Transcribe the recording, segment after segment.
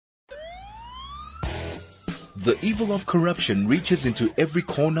The evil of corruption reaches into every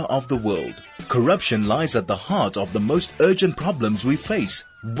corner of the world. Corruption lies at the heart of the most urgent problems we face.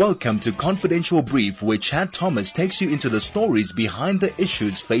 Welcome to Confidential Brief, where Chad Thomas takes you into the stories behind the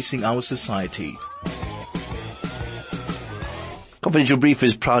issues facing our society. Confidential Brief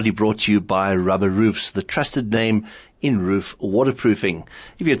is proudly brought to you by Rubber Roofs, the trusted name in roof waterproofing.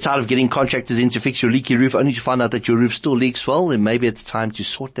 If you're tired of getting contractors in to fix your leaky roof only to find out that your roof still leaks, well, then maybe it's time to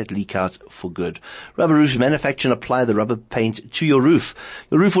sort that leak out for good. Rubber Roofs manufacture and apply the rubber paint to your roof.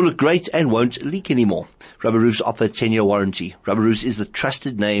 Your roof will look great and won't leak anymore. Rubber Roofs offer a 10-year warranty. Rubber Roofs is the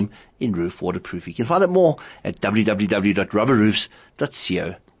trusted name in roof waterproofing. You can find out more at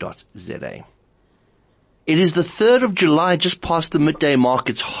www.rubberroofs.co.za. It is the 3rd of July, just past the midday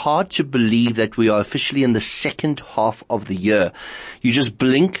mark. It's hard to believe that we are officially in the second half of the year. You just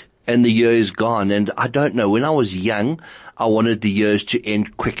blink and the year is gone. And I don't know, when I was young, I wanted the years to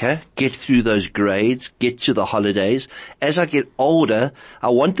end quicker, get through those grades, get to the holidays. As I get older, I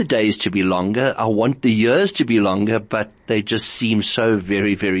want the days to be longer. I want the years to be longer, but they just seem so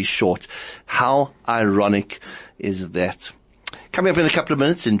very, very short. How ironic is that? Coming up in a couple of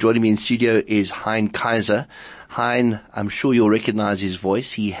minutes and joining me in studio is Hein Kaiser. Hein, I'm sure you'll recognize his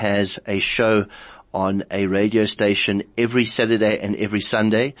voice. He has a show on a radio station every Saturday and every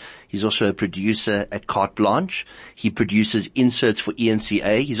Sunday. He's also a producer at Carte Blanche. He produces inserts for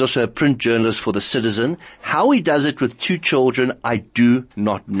ENCA. He's also a print journalist for The Citizen. How he does it with 2 children, I do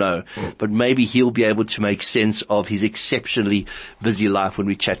not know. But maybe he'll be able to make sense of his exceptionally busy life when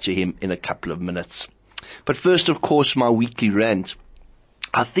we chat to him in a couple of minutes. But first, of course, my weekly rant.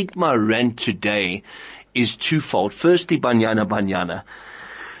 I think my rant today is twofold. Firstly, Banyana.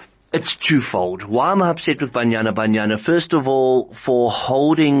 It's twofold. Why am I upset with Banyana? First of all, for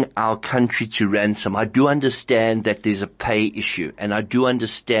holding our country to ransom. I do understand that there's a pay issue, and I do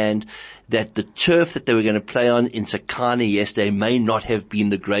understand that the turf that they were going to play on in Tsakane yesterday may not have been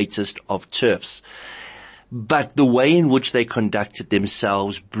the greatest of turfs. But the way in which they conducted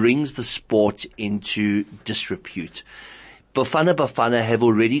themselves brings the sport into disrepute. Bafana have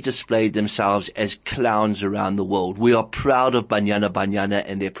already displayed themselves as clowns around the world. We are proud of Banyana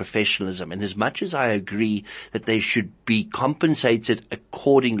and their professionalism. And as much as I agree that they should be compensated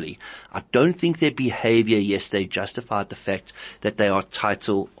accordingly, I don't think their behavior yesterday justified the fact that they are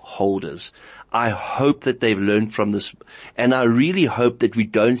title holders. I hope that they've learned from this, and I really hope that we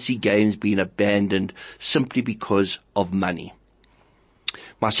don't see games being abandoned simply because of money.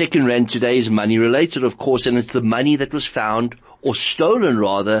 My second rant today is money related, of course, and it's the money that was found, or stolen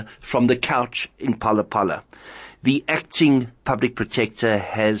rather, from the couch in Phala Phala. The acting public protector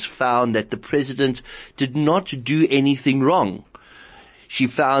has found that the president did not do anything wrong. She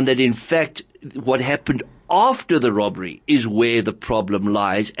found that, in fact, what happened after the robbery is where the problem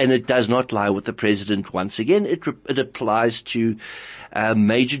lies, and it does not lie with the president once again. It applies to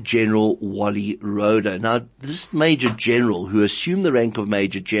Major General Wally Roda. Now, this Major General, who assumed the rank of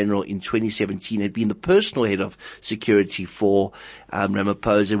Major General in 2017, had been the personal head of security for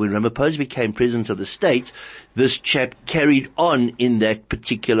Ramaphosa. When Ramaphosa became president of the state, this chap carried on in that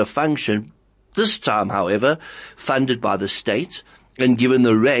particular function, this time, however, funded by the state, and given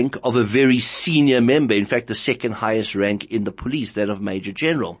the rank of a very senior member, in fact the second highest rank in the police, that of Major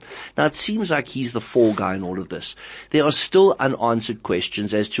General. Now it seems like he's the fall guy in all of this. There are still unanswered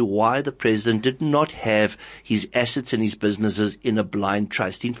questions as to why the president did not have his assets and his businesses in a blind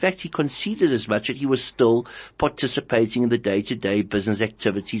trust. In fact, he conceded as much that he was still participating in the day-to-day business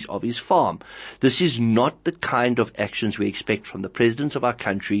activities of his farm. This is not the kind of actions we expect from the president of our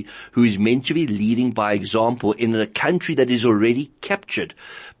country, who is meant to be leading by example in a country that is already captured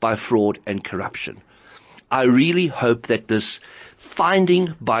by fraud and corruption. I really hope that this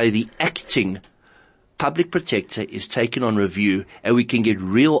finding by the acting public protector is taken on review and we can get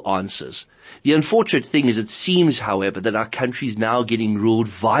real answers. The unfortunate thing is, it seems, however, that our country is now getting ruled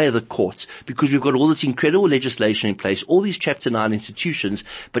via the courts because we've got all this incredible legislation in place, all these Chapter 9 institutions,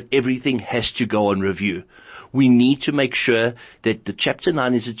 but everything has to go on review. We need to make sure that the Chapter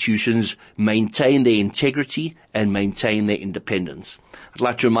 9 institutions maintain their integrity and maintain their independence. I'd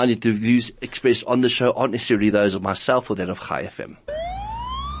like to remind you that the views expressed on the show aren't necessarily those of myself or that of Chai FM.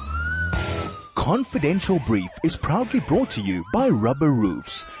 Confidential Brief is proudly brought to you by Rubber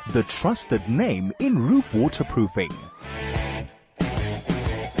Roofs, the trusted name in roof waterproofing.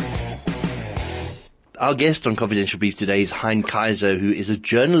 Our guest on Confidential Brief today is Hein Kaiser, who is a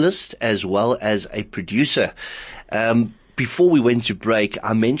journalist as well as a producer. Before we went to break,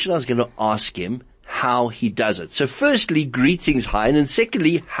 I mentioned I was going to ask him how he does it. So firstly, greetings, Hein, and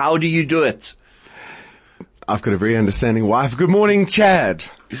secondly, how do you do it? I've got a very understanding wife. Good morning, Chad.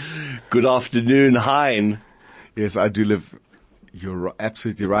 Good afternoon, Hein. Yes, I do live. You're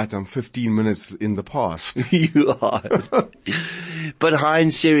absolutely right. I'm 15 minutes in the past. You are. But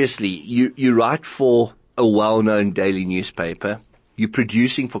Hein, seriously, you write for a well-known daily newspaper. You're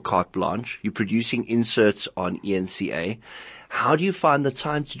producing for Carte Blanche. You're producing inserts on ENCA. How do you find the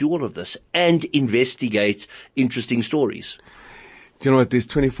time to do all of this and investigate interesting stories? Do you know what? There's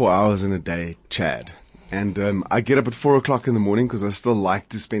 24 hours in a day, Chad. And I get up at 4 o'clock in the morning because I still like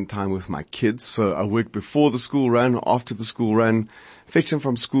to spend time with my kids. So I work before the school run, after the school run, fetch them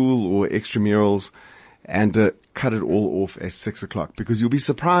from school or extramurals, and cut it all off at 6 o'clock. Because you'll be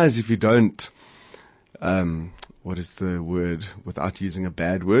surprised if you don't, what is the word, without using a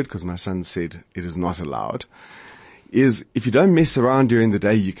bad word, because my son said it is not allowed, is if you don't mess around during the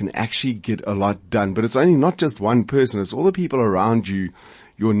day, you can actually get a lot done. But it's only not just one person, it's all the people around you,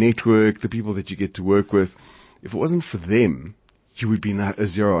 your network, the people that you get to work with. If it wasn't for them, you would be a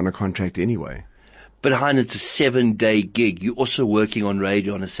zero on a contract anyway. But Hein, it's a 7-day gig. You're also working on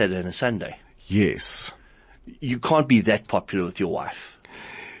radio on a Saturday and a Sunday. Yes. You can't be that popular with your wife.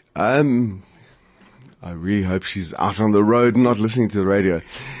 I really hope she's out on the road and not listening to the radio.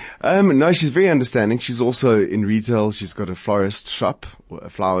 No, she's very understanding. She's also in retail. She's got a florist shop, or a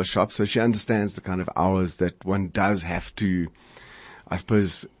flower shop, so she understands the kind of hours that one does have to, I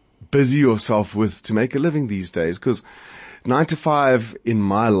suppose, busy yourself with to make a living these days. Because 9 to 5 in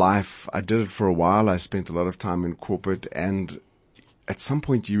my life, I did it for a while. I spent a lot of time in corporate, and at some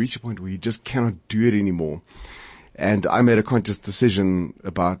point you reach a point where you just cannot do it anymore. And I made a conscious decision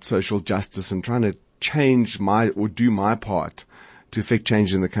about social justice and trying to do my part to affect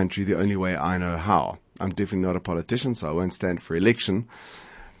change in the country the only way I know how. I'm definitely not a politician, so I won't stand for election.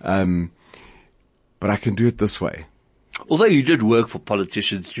 But I can do it this way. Although you did work for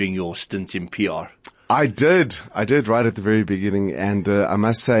politicians during your stint in PR. I did right at the very beginning, and I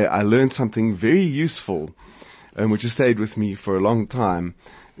must say I learned something very useful, which has stayed with me for a long time.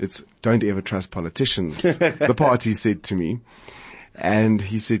 It's don't ever trust politicians, the party said to me. And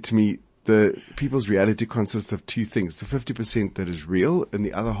he said to me, the people's reality consists of two things, the 50% that is real and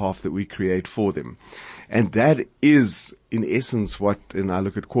the other half that we create for them. And that is, in essence, and I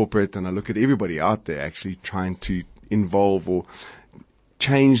look at corporate and I look at everybody out there actually trying to involve or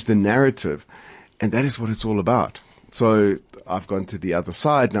change the narrative. And that is what it's all about. So I've gone to the other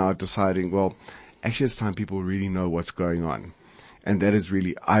side now, deciding, well, actually it's time people really know what's going on. And that is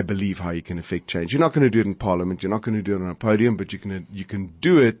really, I believe, how you can affect change. You're not going to do it in Parliament. You're not going to do it on a podium, but you can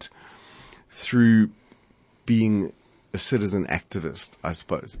do it through being a citizen activist, I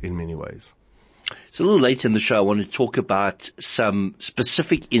suppose, in many ways. So a little later in the show, I want to talk about some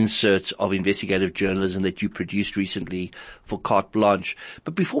specific inserts of investigative journalism that you produced recently for Carte Blanche.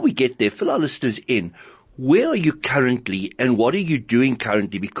 But before we get there, fill our listeners in. Where are you currently and what are you doing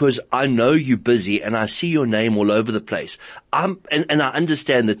currently? Because I know you're busy and I see your name all over the place. And I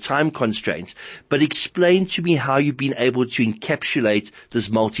understand the time constraints, but explain to me how you've been able to encapsulate this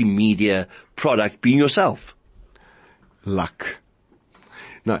multimedia product being yourself. Luck.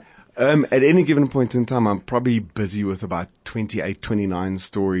 No. At any given point in time, I'm probably busy with about 28, 29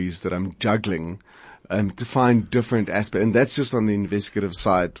 stories that I'm juggling to find different aspects. And that's just on the investigative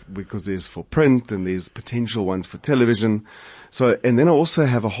side, because there's for print and there's potential ones for television. So, and then I also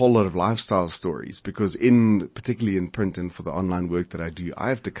have a whole lot of lifestyle stories, because particularly in print and for the online work that I do, I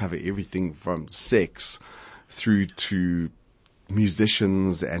have to cover everything from sex through to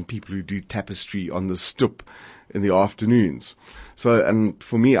musicians and people who do tapestry on the stoep in the afternoons. So, and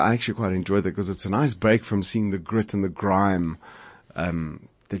for me, I actually quite enjoy that because it's a nice break from seeing the grit and the grime,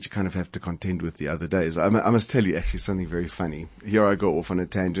 that you kind of have to contend with the other days. I must tell you actually something very funny. Here I go off on a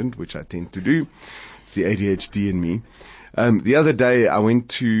tangent, which I tend to do. It's the ADHD in me. The other day I went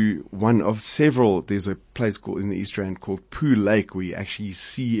to one of several, there's a place in the East Rand called Poo Lake where you actually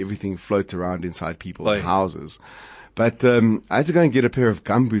see everything float around inside people's houses. But I had to go and get a pair of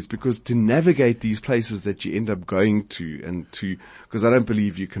gumboots because to navigate these places that you end up going to because I don't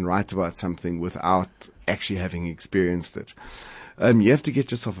believe you can write about something without actually having experienced it. You have to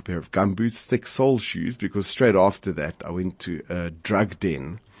get yourself a pair of gumboots, thick sole shoes, because straight after that I went to a drug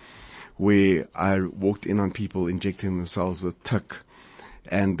den where I walked in on people injecting themselves with tick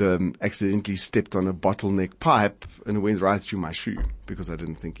and accidentally stepped on a bottleneck pipe and it went right through my shoe because I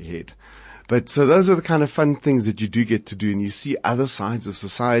didn't think ahead. But so those are the kind of fun things that you do get to do, and you see other sides of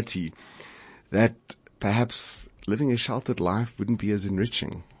society that perhaps living a sheltered life wouldn't be as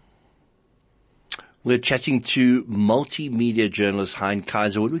enriching. We're chatting to multimedia journalist Hein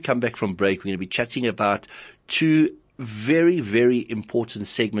Kaiser. When we come back from break, we're going to be chatting about two very, very important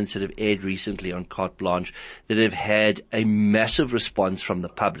segments that have aired recently on Carte Blanche that have had a massive response from the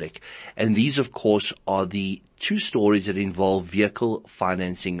public. And these, of course, are the two stories that involve vehicle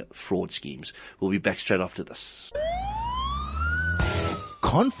financing fraud schemes. We'll be back straight after this.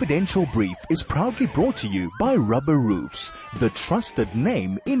 Confidential Brief is proudly brought to you by Rubber Roofs, the trusted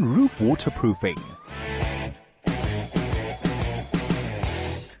name in roof waterproofing.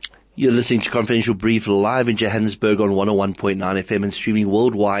 You're listening to Confidential Brief live in Johannesburg on 101.9 FM and streaming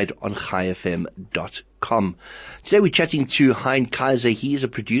worldwide on highfm.com. Today we're chatting to Hein Kaiser. He is a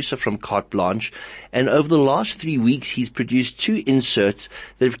producer from Carte Blanche, and over the last 3 weeks he's produced two inserts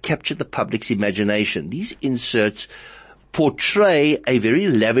that have captured the public's imagination. These inserts portray a very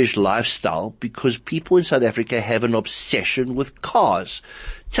lavish lifestyle because people in South Africa have an obsession with cars.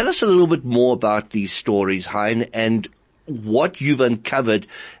 Tell us a little bit more about these stories, Hein, and what you've uncovered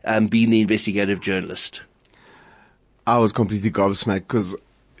being the investigative journalist. I was completely gobsmacked because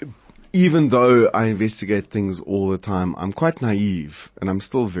even though I investigate things all the time, I'm quite naive, and I'm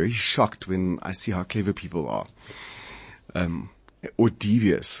still very shocked when I see how clever people are. Or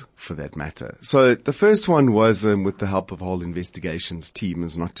devious, for that matter. So the first one was, with the help of a whole investigations team,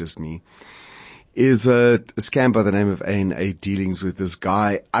 is not just me, is a scam by the name of A&A Dealings with this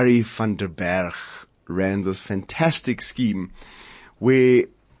guy, Arie van der Berg, ran this fantastic scheme where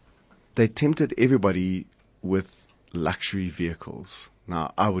they tempted everybody with luxury vehicles.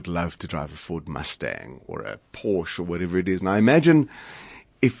 Now, I would love to drive a Ford Mustang or a Porsche or whatever it is. Now, imagine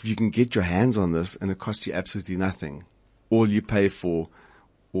if you can get your hands on this and it costs you absolutely nothing. All you pay for,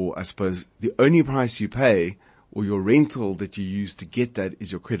 or I suppose the only price you pay, or your rental that you use to get that,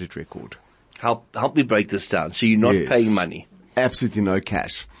 is your credit record. Help me break this down. So you're not paying money. Absolutely no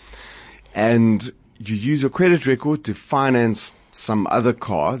cash. And you use your credit record to finance some other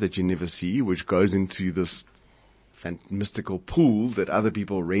car that you never see, which goes into this mystical pool that other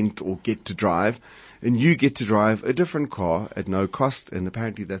people rent or get to drive. And you get to drive a different car at no cost. And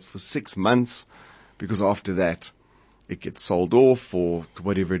apparently that's for 6 months, because after that, it gets sold off or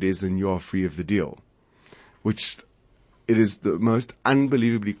whatever it is, and you are free of the deal. Which, it is the most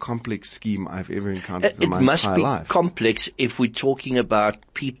unbelievably complex scheme I've ever encountered in my entire life. It must be complex if we're talking about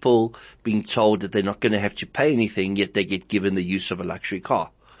people being told that they're not going to have to pay anything, yet they get given the use of a luxury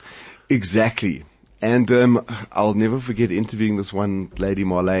car. Exactly. And I'll never forget interviewing this one lady,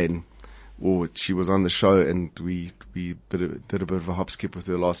 Marlene. Or she was on the show, and we did a bit of a hop skip with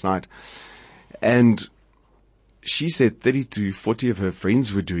her last night. And she said 30 to 40 of her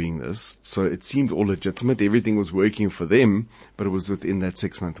friends were doing this, so it seemed all legitimate. Everything was working for them, but it was within that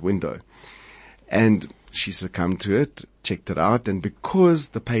 6-month window. And she succumbed to it, checked it out, and because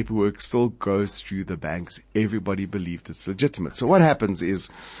the paperwork still goes through the banks, everybody believed it's legitimate. So what happens is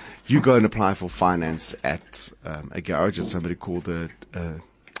you go and apply for finance at a garage, at somebody called a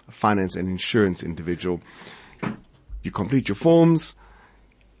finance and insurance individual. You complete your forms,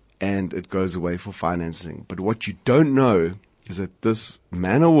 and it goes away for financing. But what you don't know is that this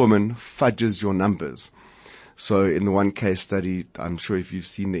man or woman fudges your numbers. So in the one case study, I'm sure if you've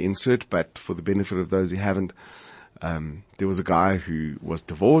seen the insert, but for the benefit of those who haven't, there was a guy who was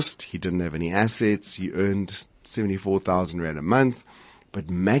divorced. He didn't have any assets. He earned 74,000 Rand a month.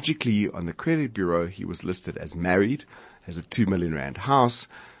 But magically on the credit bureau, he was listed as married, has a 2 million Rand house.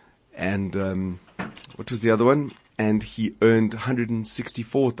 And what was the other one? And he earned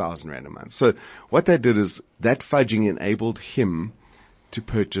 164,000 Rand a month. So what they did is that fudging enabled him to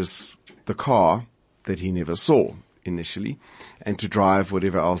purchase the car that he never saw initially and to drive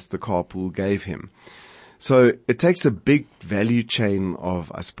whatever else the carpool gave him. So it takes a big value chain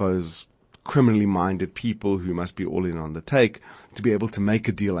of, I suppose, criminally minded people who must be all in on the take to be able to make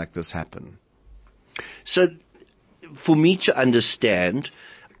a deal like this happen. So for me to understand,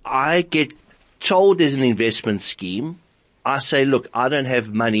 I get told there's an investment scheme. I say, look, I don't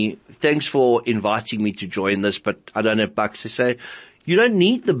have money. Thanks for inviting me to join this, but I don't have bucks. They say, you don't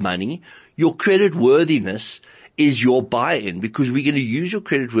need the money. Your credit worthiness is your buy-in, because we're going to use your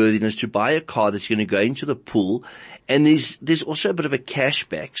credit worthiness to buy a car that's going to go into the pool. And there's also a bit of a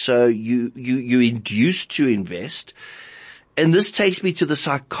cashback. So you're induced to invest. And this takes me to the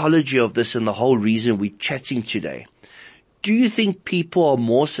psychology of this and the whole reason we're chatting today. Do you think people are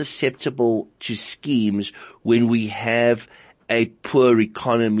more susceptible to schemes when we have a poor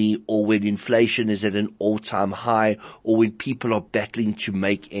economy, or when inflation is at an all-time high, or when people are battling to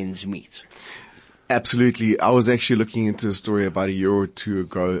make ends meet? Absolutely. I was actually looking into a story about a year or two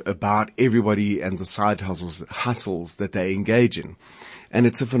ago about everybody and the side hustles that they engage in. And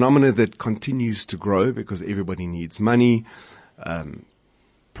it's a phenomenon that continues to grow because everybody needs money.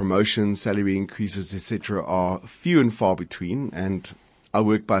 promotions, salary increases, etc. are few and far between, and I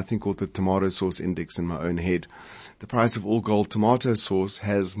work by a thing called the tomato sauce index in my own head. The price of all gold tomato sauce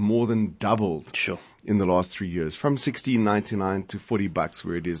has more than doubled Sure. in the last 3 years, from $16.99 to $40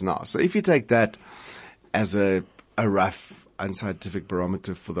 where it is now. So if you take that as a rough, unscientific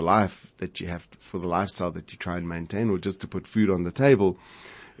barometer for the life that you have, for the lifestyle that you try and maintain, or just to put food on the table,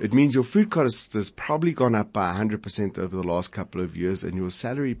 it means your food cost has probably gone up by 100% over the last couple of years, and your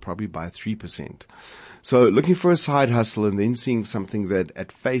salary probably by 3%. So looking for a side hustle and then seeing something that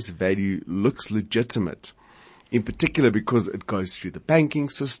at face value looks legitimate, in particular because it goes through the banking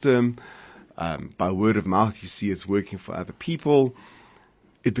system, by word of mouth you see it's working for other people,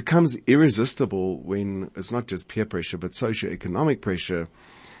 it becomes irresistible when it's not just peer pressure but socio-economic pressure,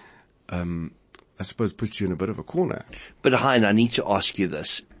 I suppose puts you in a bit of a corner. But Hein, I need to ask you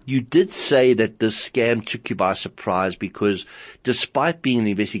this. You did say that this scam took you by surprise because despite being an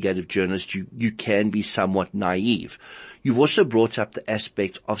investigative journalist, you can be somewhat naive. You've also brought up the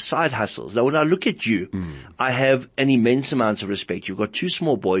aspect of side hustles. Now, when I look at you, I have an immense amount of respect. You've got 2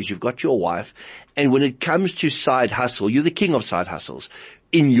 small boys, you've got your wife, and when it comes to side hustle, you're the king of side hustles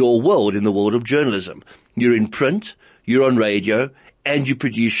in your world, in the world of journalism. You're in print, you're on radio, and you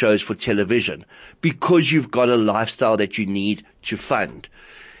produce shows for television because you've got a lifestyle that you need to fund.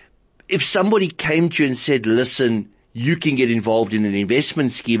 If somebody came to you and said, listen, you can get involved in an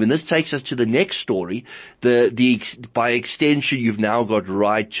investment scheme, and this takes us to the next story, by extension, you've now got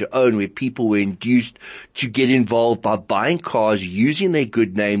right to own, where people were induced to get involved by buying cars using their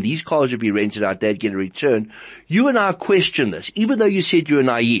good name. These cars would be rented out, they'd get a return. You and I question this, even though you said you're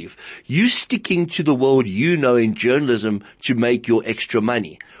naive. You sticking to the world you know in journalism to make your extra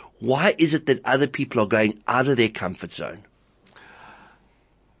money. Why is it that other people are going out of their comfort zone?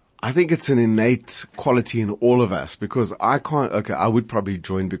 I think it's an innate quality in all of us, because I would probably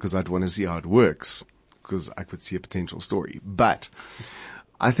join because I'd want to see how it works, because I could see a potential story. But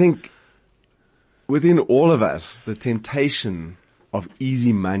I think within all of us, the temptation of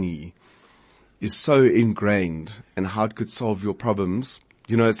easy money is so ingrained, and how it could solve your problems.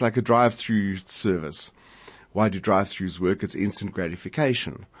 You know, it's like a drive-through service. Why do drive-throughs work? It's instant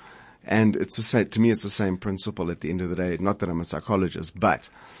gratification. And it's the same, to me, it's the same principle at the end of the day. Not that I'm a psychologist, but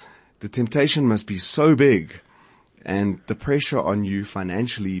the temptation must be so big and the pressure on you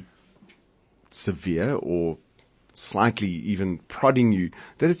financially severe, or slightly even prodding you,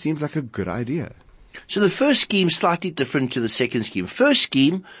 that it seems like a good idea. So the first scheme is slightly different to the second scheme. First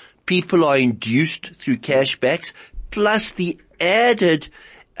scheme, people are induced through cashbacks, plus the added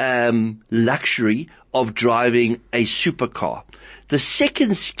luxury of driving a supercar. The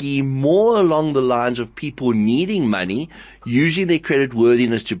second scheme, more along the lines of people needing money, using their credit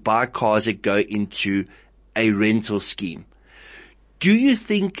worthiness to buy cars that go into a rental scheme. Do you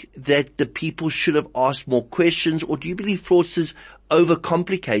think that the people should have asked more questions, or do you believe fraudsters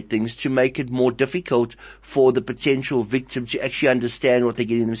overcomplicate things to make it more difficult for the potential victim to actually understand what they're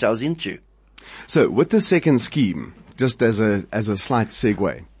getting themselves into? So with the second scheme, just as a slight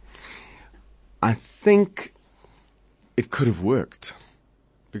segue, I think it could have worked.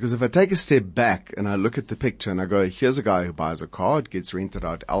 Because if I take a step back and I look at the picture and I go, here's a guy who buys a car, it gets rented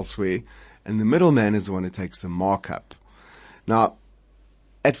out elsewhere, and the middleman is the one who takes the markup. Now,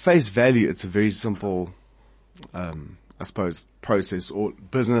 at face value, it's a very simple, I suppose, process or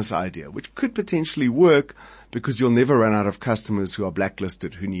business idea, which could potentially work because you'll never run out of customers who are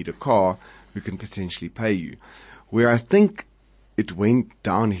blacklisted, who need a car, who can potentially pay you. Where I think it went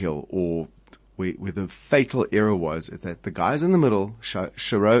downhill, or where the fatal error was, that the guys in the middle,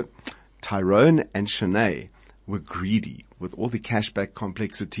 Tyrone and Shanae, were greedy with all the cashback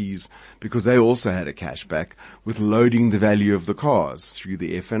complexities, because they also had a cashback with loading the value of the cars through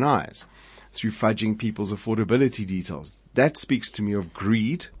the F&Is, through fudging people's affordability details. That speaks to me of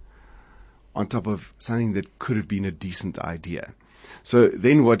greed on top of something that could have been a decent idea. So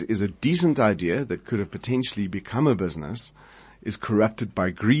then what is a decent idea that could have potentially become a business is corrupted by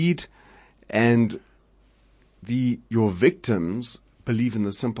greed, and your victims believe in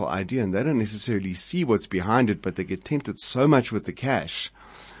the simple idea and they don't necessarily see what's behind it, but they get tempted so much with the cash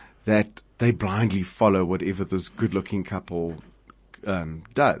that they blindly follow whatever this good-looking couple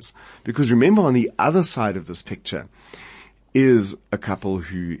does. Because remember, on the other side of this picture is a couple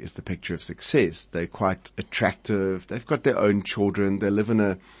who is the picture of success. They're quite attractive. They've got their own children. They live in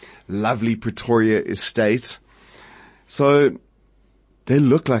a lovely Pretoria estate. So they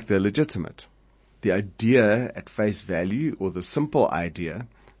look like they're legitimate. The idea at face value, or the simple idea,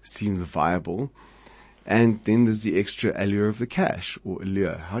 seems viable. And then there's the extra allure of the cash, or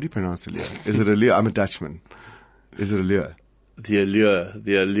allure. How do you pronounce allure? Is it allure? I'm a Dutchman. Is it allure? The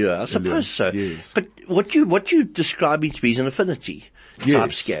allure. I suppose so. Yes. But what you describing to me is an affinity type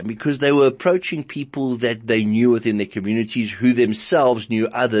Yes. scam, because they were approaching people that they knew within their communities who themselves knew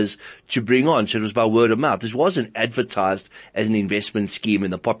others to bring on. So it was by word of mouth. This wasn't advertised as an investment scheme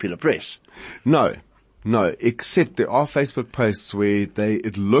in the popular press. No, except there are Facebook posts where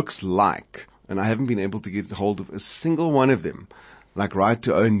it looks like, and I haven't been able to get hold of a single one of them, like Right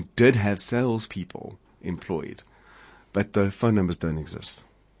to Own did have salespeople employed, but the phone numbers don't exist.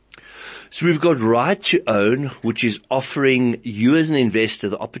 So we've got Right to Own, which is offering you as an investor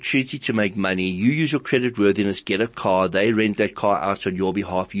the opportunity to make money. You use your credit worthiness, get a car. They rent that car out on your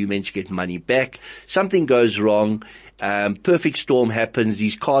behalf. You manage to get money back. Something goes wrong. Perfect storm happens.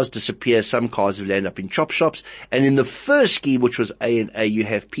 These cars disappear. Some cars will end up in chop shops. And in the first scheme, which was A&A, you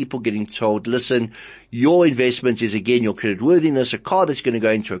have people getting told, listen, your investment is again your credit worthiness, a car that's going to go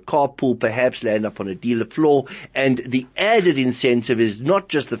into a carpool, perhaps land up on a dealer floor. And the added incentive is not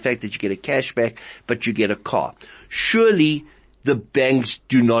just the fact that you get a cashback, but you get a car. Surely the banks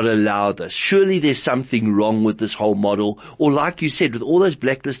do not allow this. Surely there's something wrong with this whole model. Or like you said, with all those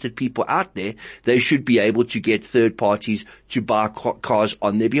blacklisted people out there, they should be able to get third parties to buy cars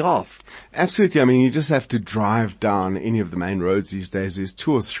on their behalf. Absolutely. I mean, you just have to drive down any of the main roads these days. There's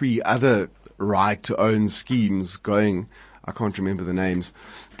 2 or 3 other Right to Own schemes going. I can't remember the names,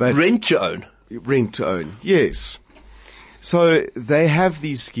 but Rent to Own. Rent to Own. Yes. So they have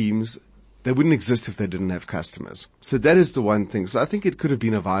these schemes. They wouldn't exist if they didn't have customers. So that is the one thing. So I think it could have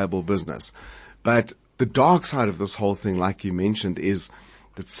been a viable business. But the dark side of this whole thing, like you mentioned, is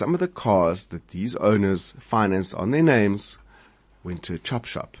that some of the cars that these owners financed on their names went to a chop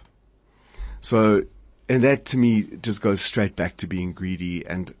shop. So, and that to me just goes straight back to being greedy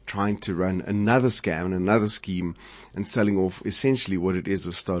and trying to run another scam and another scheme and selling off essentially what it is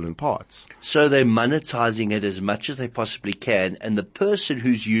stolen parts. So they're monetizing it as much as they possibly can, and the person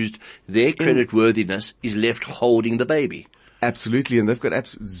who's used their credit worthiness is left holding the baby. Absolutely, and they've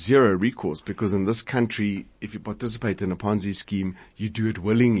got zero recourse, because in this country, if you participate in a Ponzi scheme, you do it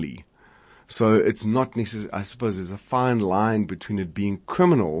willingly. So it's not necessary. I suppose there's a fine line between it being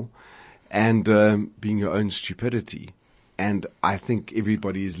criminal and being your own stupidity. And I think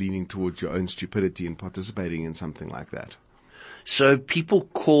everybody is leaning towards your own stupidity and participating in something like that. So people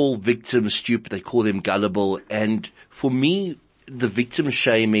call victims stupid, they call them gullible, and for me, the victim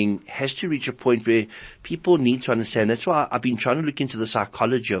shaming has to reach a point where people need to understand. That's why I've been trying to look into the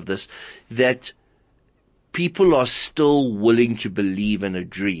psychology of this, that people are still willing to believe in a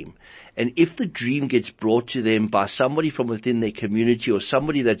dream. And if the dream gets brought to them by somebody from within their community or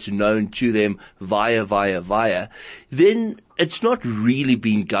somebody that's known to them via, then it's not really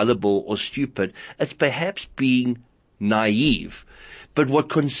being gullible or stupid. It's perhaps being naive. But what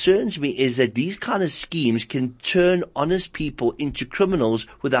concerns me is that these kind of schemes can turn honest people into criminals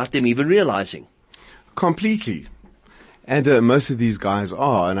without them even realizing. Completely. And most of these guys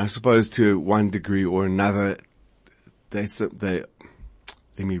are, and I suppose to one degree or another, they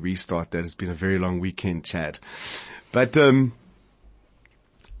let me restart that. It's been a very long weekend, Chad. But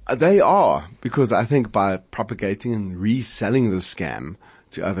they are, because I think by propagating and reselling the scam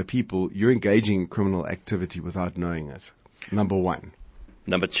to other people, you're engaging in criminal activity without knowing it. Number one.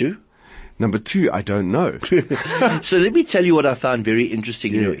 Number two? Number two, I don't know. So let me tell you what I found very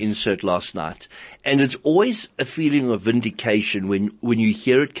interesting in your Yes. insert last night. And it's always a feeling of vindication when you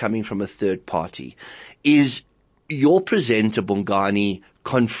hear it coming from a third party. Is your presenter, Bongani,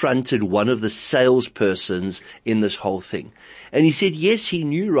 confronted one of the salespersons in this whole thing. And he said, yes, he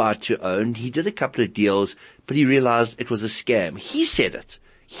knew Right to Own. He did a couple of deals, but he realized it was a scam. He said it.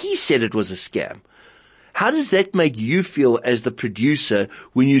 He said it was a scam. How does that make you feel as the producer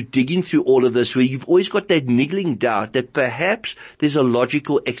when you're digging through all of this, where you've always got that niggling doubt that perhaps there's a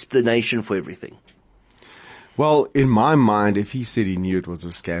logical explanation for everything? Well, in my mind, if he said he knew it was a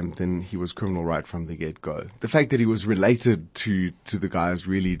scam, then he was criminal right from the get-go. The fact that he was related to the guy is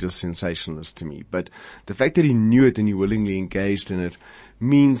really just sensationalist to me. But the fact that he knew it and he willingly engaged in it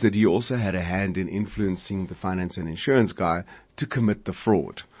means that he also had a hand in influencing the finance and insurance guy to commit the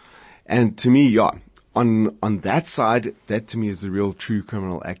fraud. And to me, yeah, on that side, that to me is the real true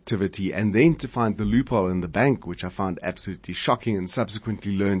criminal activity. And then to find the loophole in the bank, which I found absolutely shocking and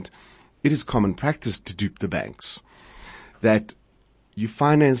subsequently learned it is common practice to dupe the banks, that you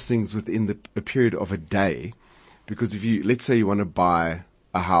finance things within a period of a day, because if you, let's say you want to buy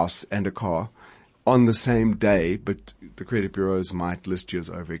a house and a car on the same day, but the credit bureaus might list you as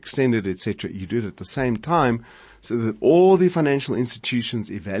overextended, etc. You do it at the same time so that all the financial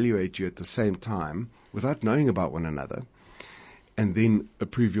institutions evaluate you at the same time without knowing about one another, and then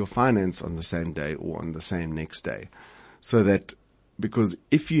approve your finance on the same day or on the same next day. So that, because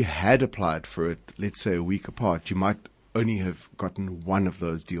if you had applied for it, let's say a week apart, you might only have gotten one of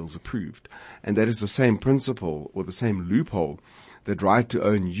those deals approved. And that is the same principle or the same loophole that Right to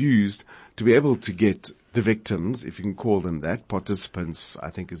Own used to be able to get the victims, if you can call them that, participants, I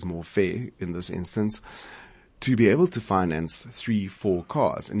think is more fair in this instance, to be able to finance 3-4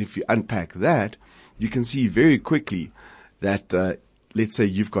 cars. And if you unpack that, you can see very quickly that, let's say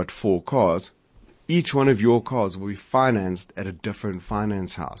you've got 4 cars, each one of your cars will be financed at a different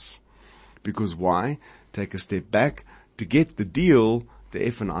finance house. Because why? Take a step back. To get the deal, the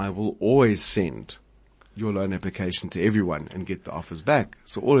F&I will always send your loan application to everyone and get the offers back.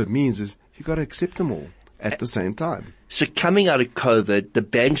 So all it means is you've got to accept them all at the same time. So coming out of COVID, the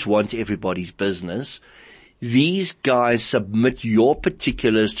banks want everybody's business. These guys submit your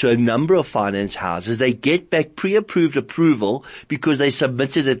particulars to a number of finance houses. They get back pre-approved approval because they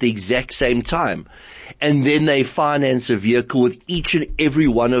submitted at the exact same time. And then they finance a vehicle with each and every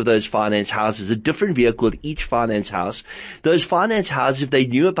one of those finance houses, a different vehicle with each finance house. Those finance houses, if they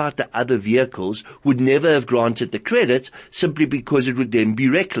knew about the other vehicles, would never have granted the credit simply because it would then be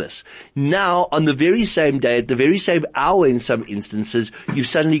reckless. Now, on the very same day, at the very same hour in some instances, you've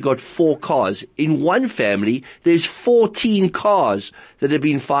suddenly got 4 cars. In one family, there's 14 cars that have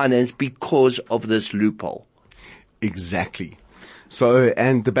been financed because of this loophole. Exactly. So,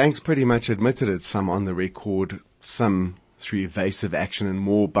 and the banks pretty much admitted it, some on the record, some through evasive action, and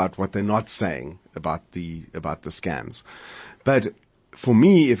more about what they're not saying about the scams. But for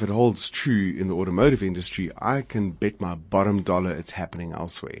me, if it holds true in the automotive industry, I can bet my bottom dollar it's happening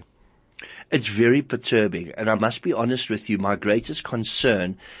elsewhere. It's very perturbing, and I must be honest with you, my greatest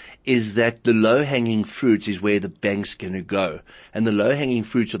concern is that the low-hanging fruits is where the bank's going to go. And the low-hanging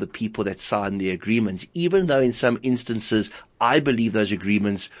fruits are the people that sign the agreements, even though in some instances I believe those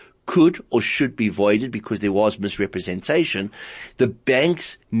agreements could or should be voided because there was misrepresentation. The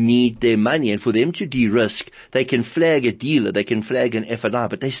banks need their money, and for them to de-risk, they can flag a dealer, they can flag an F&I,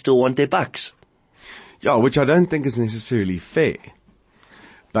 but they still want their bucks. Yeah, which I don't think is necessarily fair,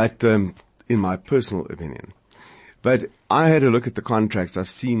 but in my personal opinion. But I had a look at the contracts. I've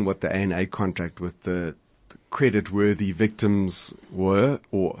seen what the A&A contract with the credit-worthy victims were,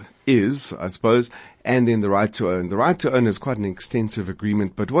 or is, I suppose, and then the right to own. The right to own is quite an extensive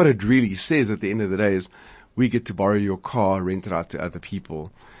agreement, but what it really says at the end of the day is we get to borrow your car, rent it out to other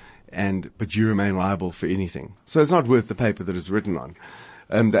people, but you remain liable for anything. So it's not worth the paper that it's written on.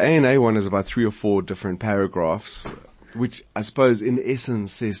 The A&A one is about 3 or 4 different paragraphs, which I suppose in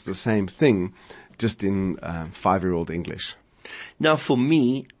essence says the same thing, just in 5-year-old English. Now for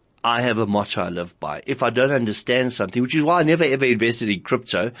me, I have a motto I live by. If I don't understand something, which is why I never ever invested in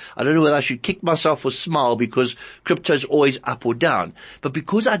crypto, I don't know whether I should kick myself or smile because crypto is always up or down. But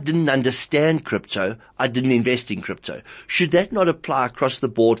because I didn't understand crypto, I didn't invest in crypto. Should that not apply across the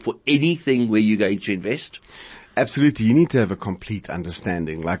board for anything where you're going to invest? Absolutely. You need to have a complete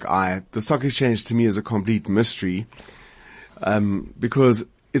understanding. The stock exchange to me is a complete mystery, because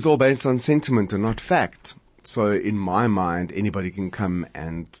it's all based on sentiment and not fact. So in my mind, anybody can come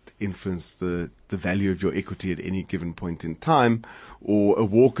and influence the value of your equity at any given point in time, or a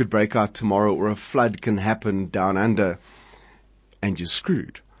war could break out tomorrow, or a flood can happen down under, and you're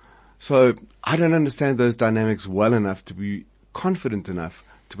screwed. So I don't understand those dynamics well enough to be confident enough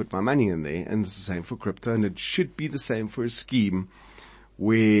to put my money in there. And it's the same for crypto, and it should be the same for a scheme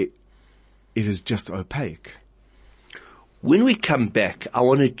where it is just opaque. When we come back, I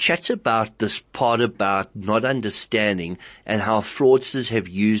want to chat about this part about not understanding and how fraudsters have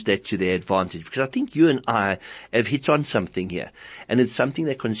used that to their advantage, because I think you and I have hit on something here, and it's something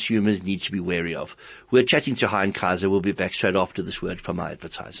that consumers need to be wary of. We're chatting to Hein Kaiser. We'll be back straight after this word from our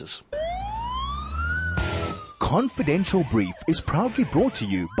advertisers. Confidential Brief is proudly brought to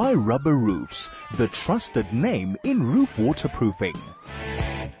you by Rubber Roofs, the trusted name in roof waterproofing.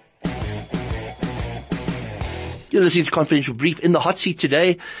 You're listening to Confidential Brief. In the hot seat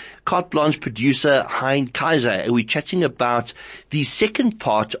today, Carte Blanche producer Hein Kaiser. And we're chatting about the second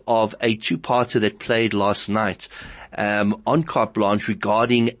part of a 2-parter that played last night on Carte Blanche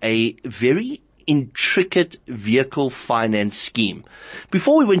regarding a very intricate vehicle finance scheme.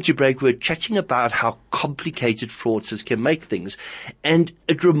 Before we went to break, we were chatting about how complicated fraudsters can make things. And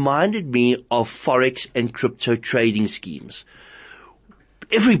it reminded me of Forex and crypto trading schemes.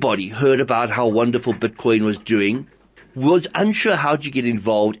 Everybody heard about how wonderful Bitcoin was doing, was unsure how to get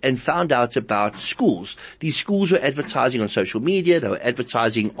involved, and found out about schools. These schools were advertising on social media, they were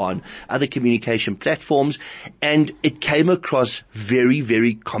advertising on other communication platforms, and it came across very,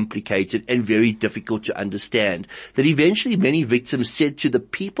 very complicated and very difficult to understand. That eventually many victims said to the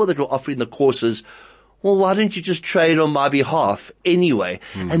people that were offering the courses, well, why don't you just trade on my behalf anyway?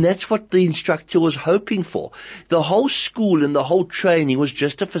 And that's what the instructor was hoping for. The whole school and the whole training was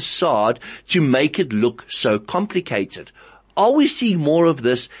just a facade to make it look so complicated. Are we seeing more of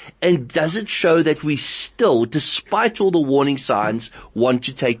this? And does it show that we still, despite all the warning signs, want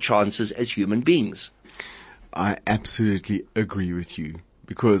to take chances as human beings? I absolutely agree with you,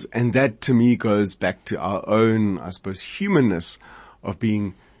 because, and that to me goes back to our own, I suppose, humanness of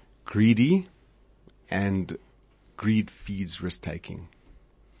being greedy, and greed feeds risk-taking.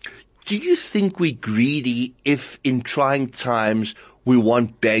 Do you think we're greedy if in trying times we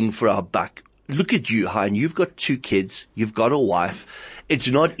want bang for our buck? Look at you, Hein. You've got 2 kids. You've got a wife. It's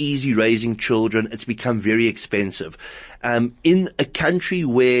not easy raising children. It's become very expensive. In a country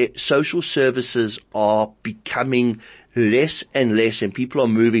where social services are becoming less and less and people are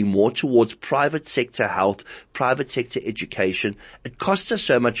moving more towards private sector health, private sector education, it costs us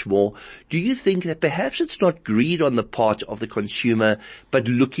so much more. Do you think that perhaps it's not greed on the part of the consumer, but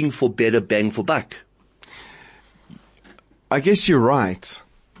looking for better bang for buck? I guess you're right,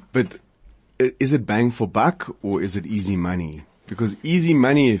 but is it bang for buck or is it easy money? Because easy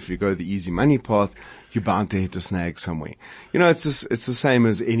money, if you go the easy money path, you're bound to hit a snag somewhere. You know, it's the same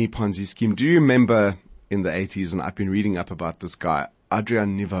as any Ponzi scheme. Do you remember in the 80s, and I've been reading up about this guy,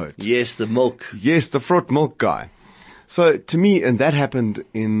 Adrian Nivot? Yes, the milk. Yes, the fruit milk guy. So to me, and that happened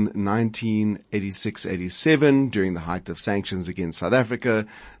in 1986-87 during the height of sanctions against South Africa.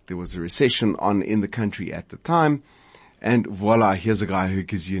 There was a recession on in the country at the time. And voila, here's a guy who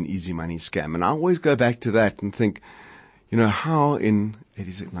gives you an easy money scam. And I always go back to that and think, you know, how in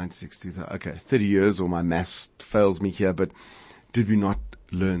 86, 96, 2000, okay, 30 years, or my maths fails me here, but did we not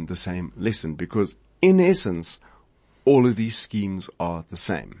learn the same lesson? Because in essence, all of these schemes are the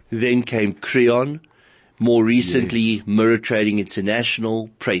same. Then came Creon, more recently Yes. Mirror Trading International,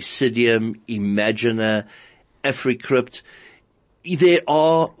 Presidium, Imaginer, AfriCrypt. There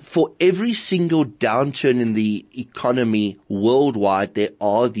are, for every single downturn in the economy worldwide, there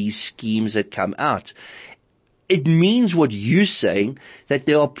are these schemes that come out. It means what you're saying, that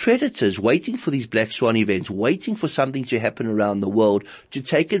there are predators waiting for these black swan events, waiting for something to happen around the world to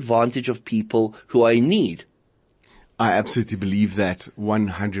take advantage of people who are in need. I absolutely believe that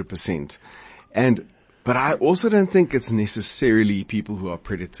 100%. But I also don't think it's necessarily people who are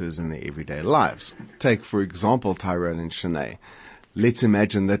predators in their everyday lives. Take, for example, Tyrone and Shanae. Let's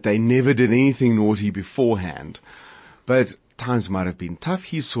imagine that they never did anything naughty beforehand, but times might have been tough.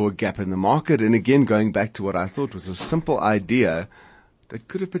 He saw a gap in the market, and again, going back to what I thought was a simple idea that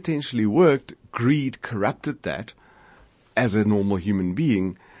could have potentially worked, greed corrupted that as a normal human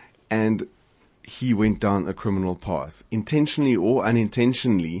being, and he went down a criminal path, intentionally or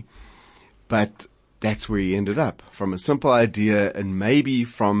unintentionally, but that's where he ended up, from a simple idea and maybe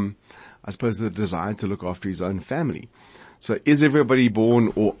from, I suppose, the desire to look after his own family. So is everybody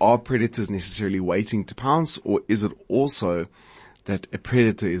born, or are predators necessarily waiting to pounce, or is it also that a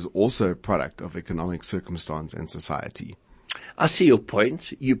predator is also a product of economic circumstance and society? I see your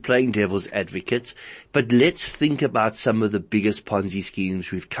point. You're playing devil's advocate, but let's think about some of the biggest Ponzi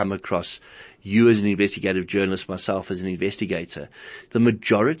schemes we've come across. You as an investigative journalist, myself as an investigator. The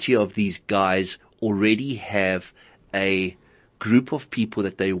majority of these guys already have a group of people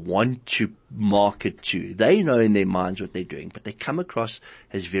that they want to market to. They know in their minds what they're doing, but they come across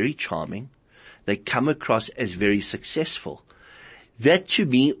as very charming. They come across as very successful. That to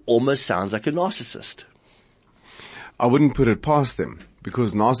me almost sounds like a narcissist. I wouldn't put it past them,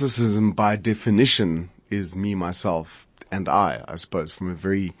 because narcissism by definition is me, myself, and I suppose, from a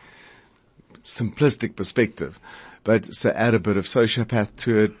very simplistic perspective. But so add a bit of sociopath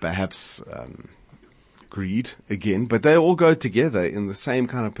to it, perhaps greed again, but they all go together in the same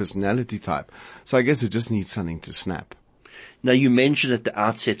kind of personality type. So I guess it just needs something to snap. Now, you mentioned at the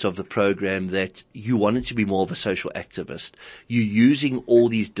outset of the program that you wanted to be more of a social activist. You're using all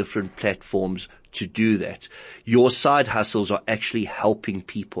these different platforms to do that. Your side hustles are actually helping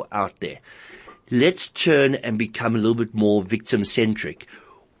people out there. Let's turn and become a little bit more victim-centric.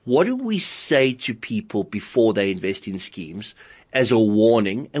 What do we say to people before they invest in schemes as a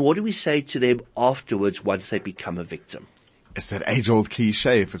warning, and what do we say to them afterwards once they become a victim? It's that age-old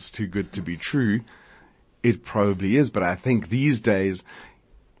cliche, if it's too good to be true, it probably is. But I think these days,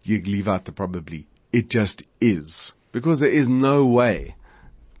 you leave out the probably. It just is. Because there is no way.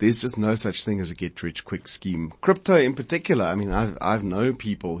 There's just no such thing as a get-rich-quick scheme. Crypto in particular, I mean, I've known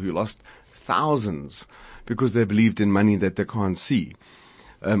people who lost thousands because they believed in money that they can't see.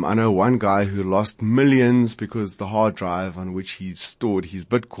 I know one guy who lost millions because the hard drive on which he stored his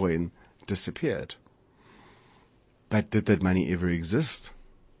Bitcoin disappeared. But did that money ever exist?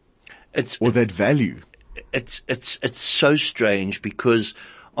 Or that value? it's so strange because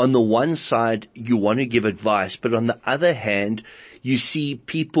on the one side you want to give advice, but on the other hand, you see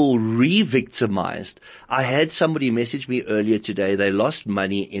people re-victimized. I had somebody message me earlier today. They lost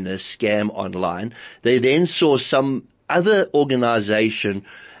money in a scam online. They then saw some other organization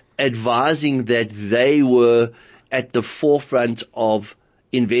advising that they were at the forefront of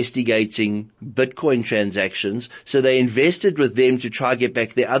investigating Bitcoin transactions. So they invested with them to try to get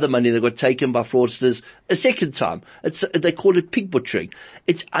back their other money that got taken by fraudsters a second time. They call it pig butchering.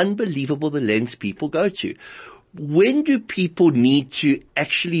 It's unbelievable the lengths people go to. When do people need to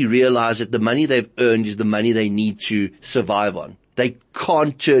actually realize that the money they've earned is the money they need to survive on? They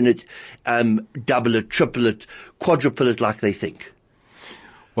can't turn it, double it, triple it, quadruple it like they think.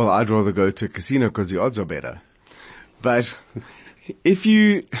 Well, I'd rather go to a casino because the odds are better. But do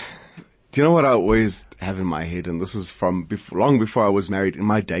you know what I always have in my head, and this is from long before I was married, in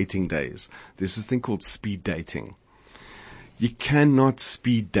my dating days, there's this thing called speed dating. You cannot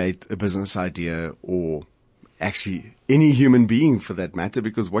speed date a business idea or actually any human being for that matter,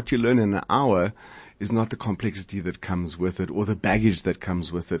 because what you learn in an hour is not the complexity that comes with it or the baggage that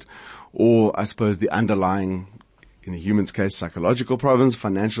comes with it, or I suppose the underlying, in a human's case, psychological problems,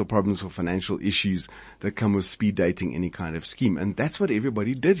 financial problems, or financial issues that come with speed dating any kind of scheme. And that's what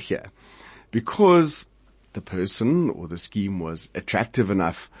everybody did here, because the person or the scheme was attractive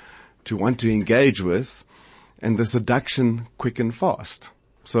enough to want to engage with, and the seduction quick and fast.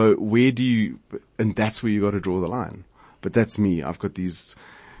 So and that's where you got to draw the line. But that's me. I've got these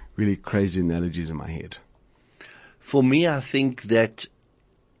really crazy analogies in my head. For me, I think that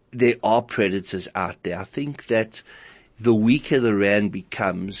there are predators out there. I think that the weaker the rand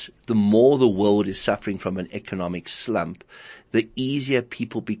becomes, the more the world is suffering from an economic slump, the easier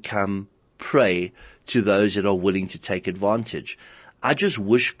people become prey to those that are willing to take advantage. I just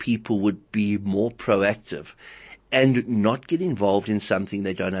wish people would be more proactive and not get involved in something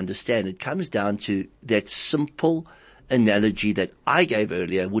they don't understand. It comes down to that simple analogy that I gave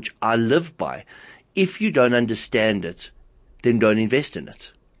earlier, which I live by. If you don't understand it, then don't invest in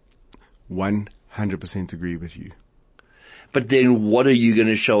it. 100% agree with you. But then what are you going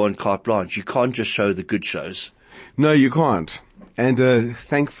to show on carte blanche? You can't just show the good shows. No, you can't. And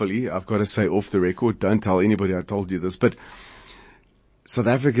thankfully, I've got to say off the record, don't tell anybody I told you this, but South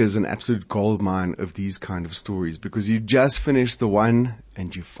Africa is an absolute goldmine of these kind of stories, because you just finish the one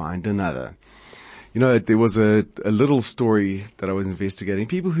and you find another. You know, there was a little story that I was investigating.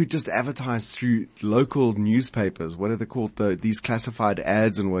 People who just advertise through local newspapers. What are they called? These classified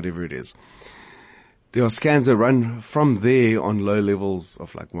ads and whatever it is. There are scams that run from there on low levels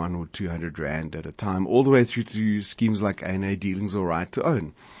of like 1 or 200 rand at a time, all the way through to schemes like A&A dealings or right to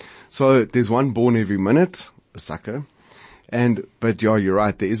own. So there's one born every minute, a sucker. But yeah, you're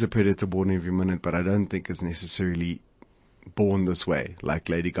right. There is a predator born every minute, but I don't think it's necessarily born this way, like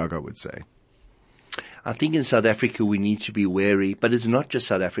Lady Gaga would say. I think in South Africa we need to be wary, but it's not just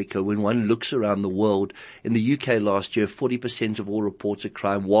South Africa. When one looks around the world, in the UK last year, 40% of all reported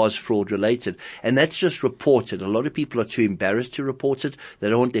crime was fraud related. And that's just reported. A lot of people are too embarrassed to report it. They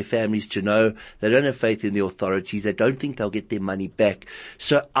don't want their families to know. They don't have faith in the authorities. They don't think they'll get their money back.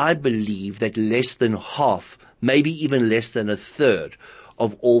 So I believe that less than half, maybe even less than a third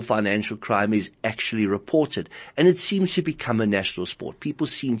of all financial crime is actually reported. And it seems to become a national sport. People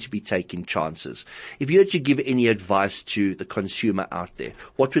seem to be taking chances. If you had to give any advice to the consumer out there,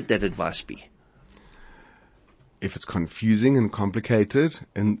 what would that advice be? If it's confusing and complicated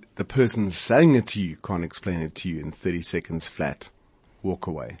and the person selling it to you can't explain it to you in 30 seconds flat, walk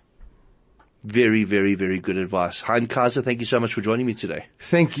away. Very, very, very good advice. Hein, Kaiser, thank you so much for joining me today.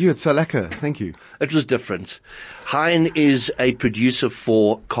 Thank you. It's so lekker. Thank you. It was different. Hein is a producer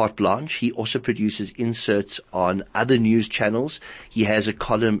for Carte Blanche. He also produces inserts on other news channels. He has a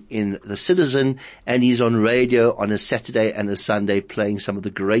column in The Citizen, and he's on radio on a Saturday and a Sunday playing some of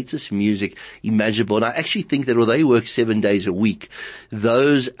the greatest music imaginable. And I actually think that although he works 7 days a week,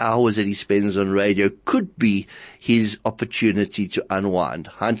 those hours that he spends on radio could be his opportunity to unwind.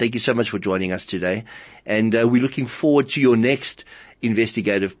 Hein, thank you so much for joining us today. And we're looking forward to your next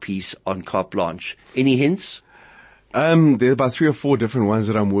investigative piece on Carte Blanche. Any hints? There are about 3 or 4 different ones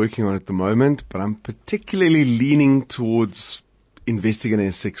that I'm working on at the moment, but I'm particularly leaning towards investigating a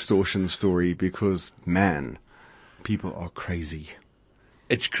sextortion story because, man, people are crazy.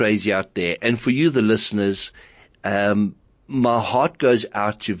 It's crazy out there. And for you, the listeners, my heart goes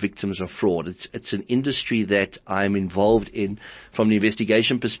out to victims of fraud. It's an industry that I'm involved in from the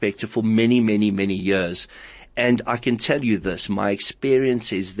investigation perspective for many, many, many years. And I can tell you this, my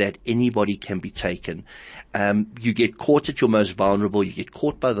experience is that anybody can be taken. You get caught at your most vulnerable. You get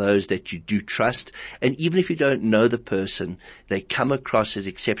caught by those that you do trust. And even if you don't know the person, they come across as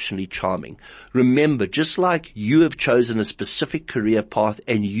exceptionally charming. Remember, just like you have chosen a specific career path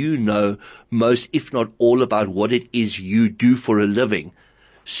and you know most, if not all, about what it is you do for a living,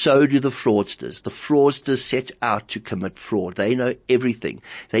 so do the fraudsters. The fraudsters set out to commit fraud. They know everything.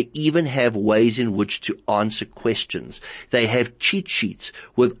 They even have ways in which to answer questions. They have cheat sheets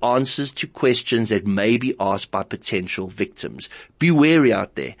with answers to questions that may be asked by potential victims. Be wary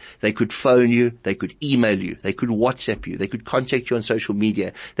out there. They could phone you. They could email you. They could WhatsApp you. They could contact you on social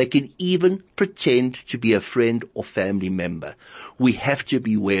media. They can even pretend to be a friend or family member. We have to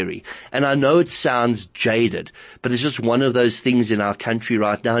be wary. And I know it sounds jaded, but it's just one of those things in our country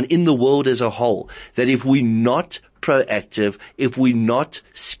right now and in the world as a whole, that if we're not proactive, if we're not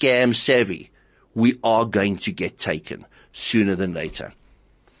scam savvy, we are going to get taken sooner than later.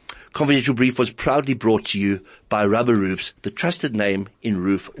 Confidential Brief was proudly brought to you by Rubber Roofs, the trusted name in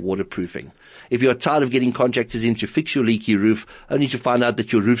roof waterproofing. If you're tired of getting contractors in to fix your leaky roof, only to find out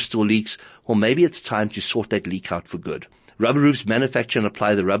that your roof still leaks, or maybe it's time to sort that leak out for good. Rubber Roofs manufacture and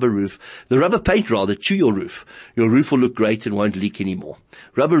apply the rubber paint to your roof. Your roof will look great and won't leak anymore.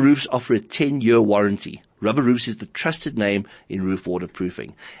 Rubber Roofs offer a 10-year warranty. Rubber Roofs is the trusted name in roof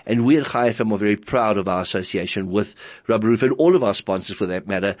waterproofing. And we at Chai FM are very proud of our association with Rubber Roof and all of our sponsors for that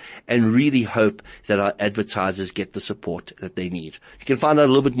matter, and really hope that our advertisers get the support that they need. You can find out a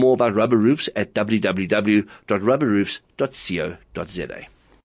little bit more about Rubber Roofs at www.rubberroofs.co.za.